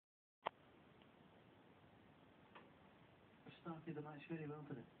started the match very well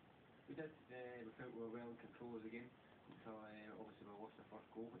today. We did. We felt we were well in control of the game until obviously we lost the first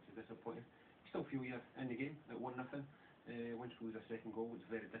goal, which is disappointing. You still feel you're in the game at 1-0. Once we lose a second goal, it's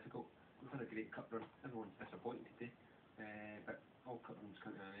very difficult. We've had a great cup run. Everyone's disappointed today, but all cup runs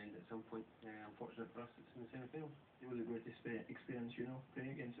come to an end at some point. Unfortunate for us, it's in the semi-final. It was a great experience, you know,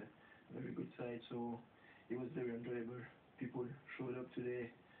 playing against a very good side. So it was very enjoyable. People showed up today.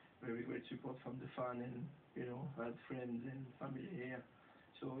 Very great support from the fan, and you know, had friends and family here.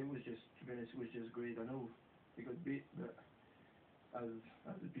 So it was just, to be honest, it was just great. I know we got beat, but as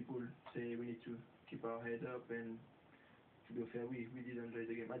the people say, we need to keep our head up, and to be fair, we did enjoy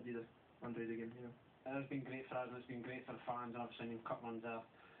the game. I did enjoy the game, you know. It's been great for us, and it's been great for the fans. And obviously, I mean, cup runs are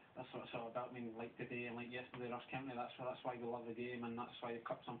sort of about. I mean, like today and like yesterday, Ross County. That's why we love the game, and that's why the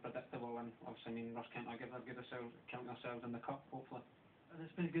cup's unpredictable. And obviously, I mean, Ross County are give themselves in the cup, hopefully. And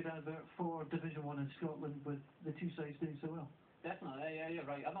it's been a good advert for Division 1 in Scotland, with the two sides doing so well. Definitely, yeah, you're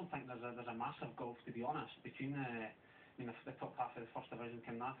right. I don't think there's a massive gulf, to be honest, between the top half of the first division.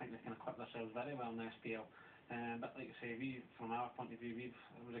 I think they've kind of equipped themselves very well in the SPL. But like I say, from our point of view, it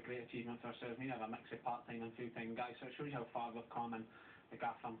was a great achievement for ourselves. We have a mix of part-time and full-time guys, so it shows you how far we've come, and the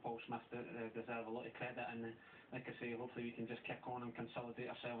gaffer and Paul Smith deserve a lot of credit. And like I say, hopefully we can just kick on and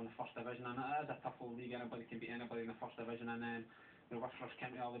consolidate ourselves in the first division. And it is a tough old league. Anybody can beat anybody in the first division, and we wish Ross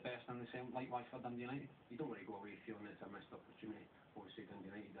County all the best, and the same likewise for Dundee United. You don't want to go away feeling it's a missed opportunity. Obviously,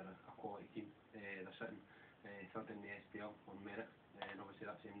 Dundee United are a quality team. They're sitting third in the SPL on merit, and obviously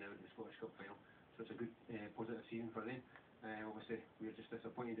that's them now at the Scottish Cup final. So it's a good positive season for them. Obviously, we're just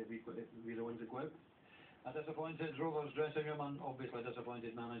disappointed that we're the ones that go out. A disappointed Rovers dressing room, and obviously a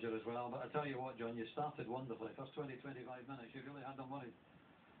disappointed manager as well. But I tell you what, John, you started wonderfully. First 20-25 minutes, you really had them worried.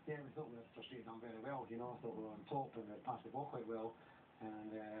 Yeah, we thought we were frustrated on very well, you know. I thought we were on top and we passed the ball quite well,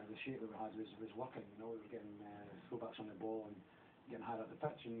 and the shape that we had was working, you know. We were getting throwbacks on the ball and getting higher up the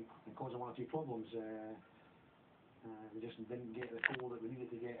pitch and causing one or two problems. We just didn't get the goal that we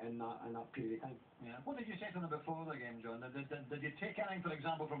needed to get in that period of time. Yeah. What did you say to them before the game, John? Did you take anything, for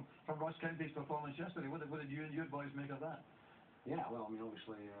example, from Ross County's performance yesterday? What did you and your boys make of that? Yeah, well, I mean,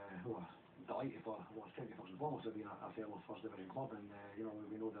 obviously, we were delighted for Ross County first and foremost to be a fellow first division club, and you know,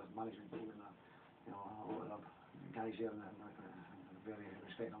 we know the management team and you know, a lot of the guys here, and very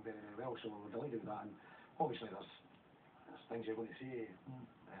respect them very, very well. So we're delighted with that, and obviously there's things you're going to say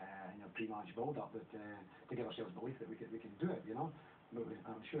in your pre-match build-up that to give ourselves belief that we can do it, you know. But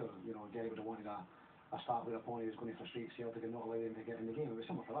I'm sure, you know, Gary would have wanted a start where opponent is going to frustrate Celtic and not allow them to get in the game. It was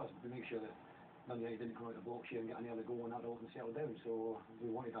similar for us, to make sure that Dundee didn't come out the blocks here and get an early goal and that and settle down. So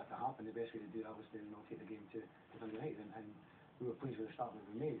we wanted that to happen. The best way to do that was to, you know, take the game to Dundee United, and we were pleased with the start that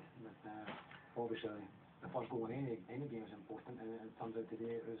we made. But obviously the first goal in any game is important, and it turns out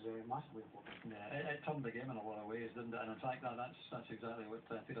today it was massively important. Yeah, it turned the game in a lot of ways, didn't it? And in fact, that's exactly what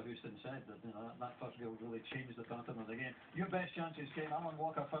Peter Houston said. That, you know, that first goal really changed the pattern of the game. Your best chances came. Alan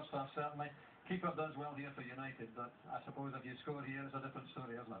Walker first half certainly. Keeper does well here for United, but I suppose if you score here, it's a different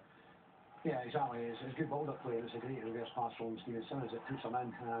story, isn't it? Yeah, exactly. It's good build-up play. It's a great reverse pass from Stephen Simmons that puts him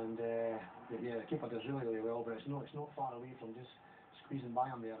in, and yeah, the keeper does really, really well. But it's not far away from just squeezing by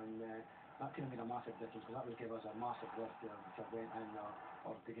him there, and that could have made a massive difference, because that would give us a massive lift to went in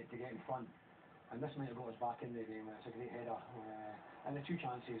or to get in front. And this might have got us back in the game. It's a great header, and the two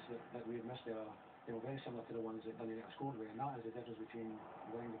chances that we've missed there are, you know, very similar to the ones that Dundee scored with, and that is the difference between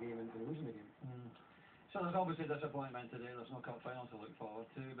winning the game and losing the game. So there's obviously disappointment today. There's no cup final to look forward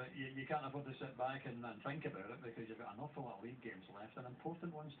to, but you can't afford to sit back and think about it, because you've got an awful lot of league games left, and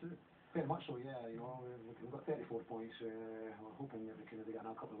important ones too. Very much so, yeah. You know, we've got 34 points. We're hoping that we can get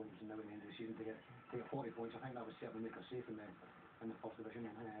another couple of wins now at the end of the season to get 40 points. I think that would certainly make us safe in the first division.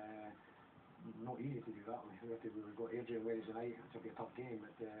 Not easy to do that. We've got Adrian Wednesday night. It'll be a tough game,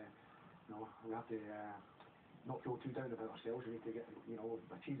 but you know, we have to not feel too down about ourselves. We need to get, you know,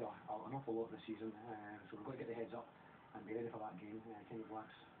 achieve an awful lot this season. So we've got to get the heads up and be ready for that game. Kenny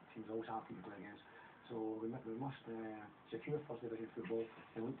Black's team's always happy to play against. So we must secure first division football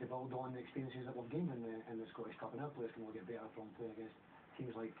and look to build on the experiences that we've gained in the Scottish Cup, and our players can all get better from playing against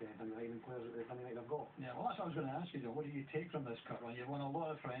teams like Dundee United and players that Dundee United have got. Yeah, well, that's what I was going to ask you, Joe. What do you take from this cup run? You've won a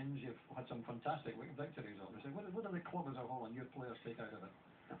lot of friends. You've had some fantastic victories, obviously. What do the club as a whole and your players take out of it?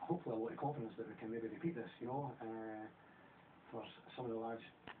 Hopefully a lot of confidence that we can maybe repeat this, you know. For some of the lads,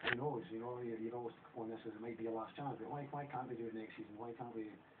 who knows, you know, you're always on this as it might be your last chance, but why can't we do it next season? Why can't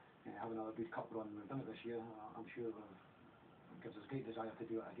we have another good cup run? We've done it this year. I'm sure it gives us great desire to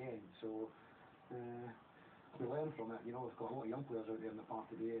do it again. So we learn from it, you know. We've got a lot of young players out there in the park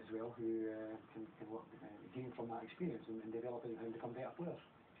today as well who can gain from that experience and develop and become better players.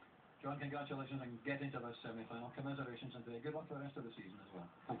 John, congratulations and get into this semi-final. Commiserations and good luck for the rest of the season as well.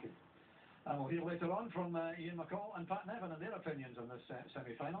 Thank you. And we'll hear later on from Iain McCall and Pat Nevin and their opinions on this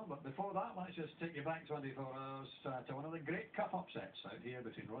semi-final. But before that, let's just take you back 24 hours to one of the great cup upsets out here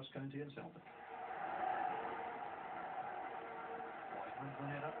between Ross County and Celtic.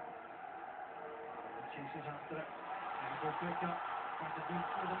 McGlynn header. Chases after it. There we go, quick up. Trying to beat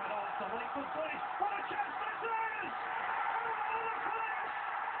through the middle. It's a Lightfoot place. What a chance this is! Oh, the place!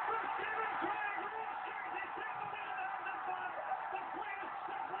 From Stephen Craig, Ross County take the lead at hand and back. The players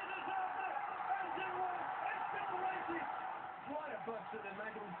simply deserved it. As it was, it's still Raithy. What a burst to the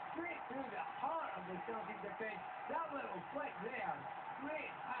middle, straight through the heart of the Celtic defence. That little flick there, great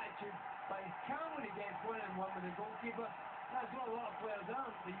attitude by Cameron against 1-on-1 with the goalkeeper. That's what a lot of players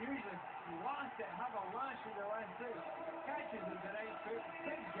aren't. They usually blast it, have a lash with the left foot, catches with the right foot,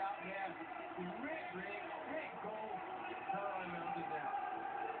 big gap there, great break, great goal, thoroughly well deserved.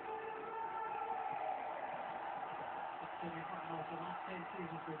 Semi-final for the last 10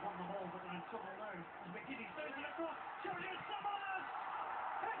 seasons. They've won them all, but they're in trouble now. As McGiddy sends it across. Sergio Samaras!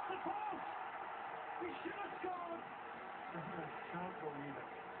 Hits the post! He should have scored! Can't believe it.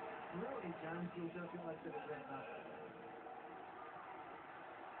 Really jammed Joseph, I should have said that.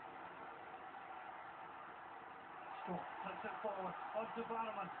 Scott puts it forward. On to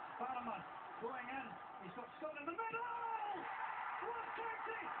Barrowman. Barrowman going in. He's got Scott in the middle! Ross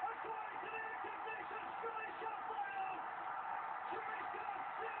County according to the expectations. Scully shot by them. Jimmy Scott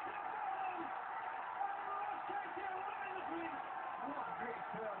saves it for them. And Ross County are winning the green. What a great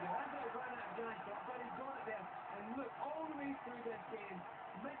player there. I thought he ran out of gas, but he got it there. And look, all the way through this game,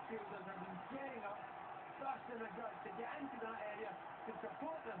 midfielders have been getting up, busting their guts to get into that area to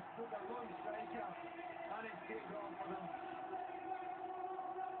support them with their lone striker. And it's paid off for them.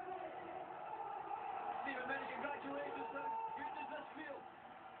 Stephen, many congratulations, sir. Good does this feel?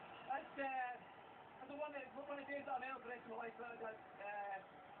 It's one of the days that I'll never forget in my life.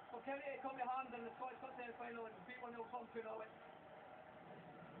 For County to come to hand in the Scottish Cup semi-final and beat 1-0 from 2-0, it's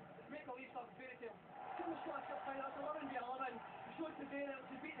make believe stuff, fairy tale. Come the Scottish Cup final, it's 11 v 11. We showed today that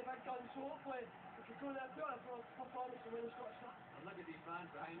we beat the big guns, so hopefully we can go there, put on a performance and win the Scottish Cup. And look at these fans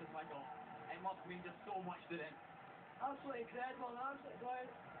behind us, Michael. It must mean just so much to them. Absolutely incredible, absolutely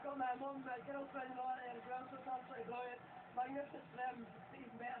brilliant. Got my mum, my girlfriend and all that there as well, so it's absolutely brilliant. Magnificent for them, it's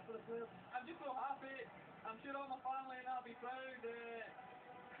even better for the players. I'm just so happy. I'm sure all my family and I'll be proud.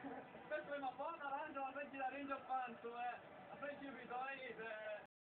 Especially my partner, Andrew. I think he's a Rangers fan, so I think he'll be delighted.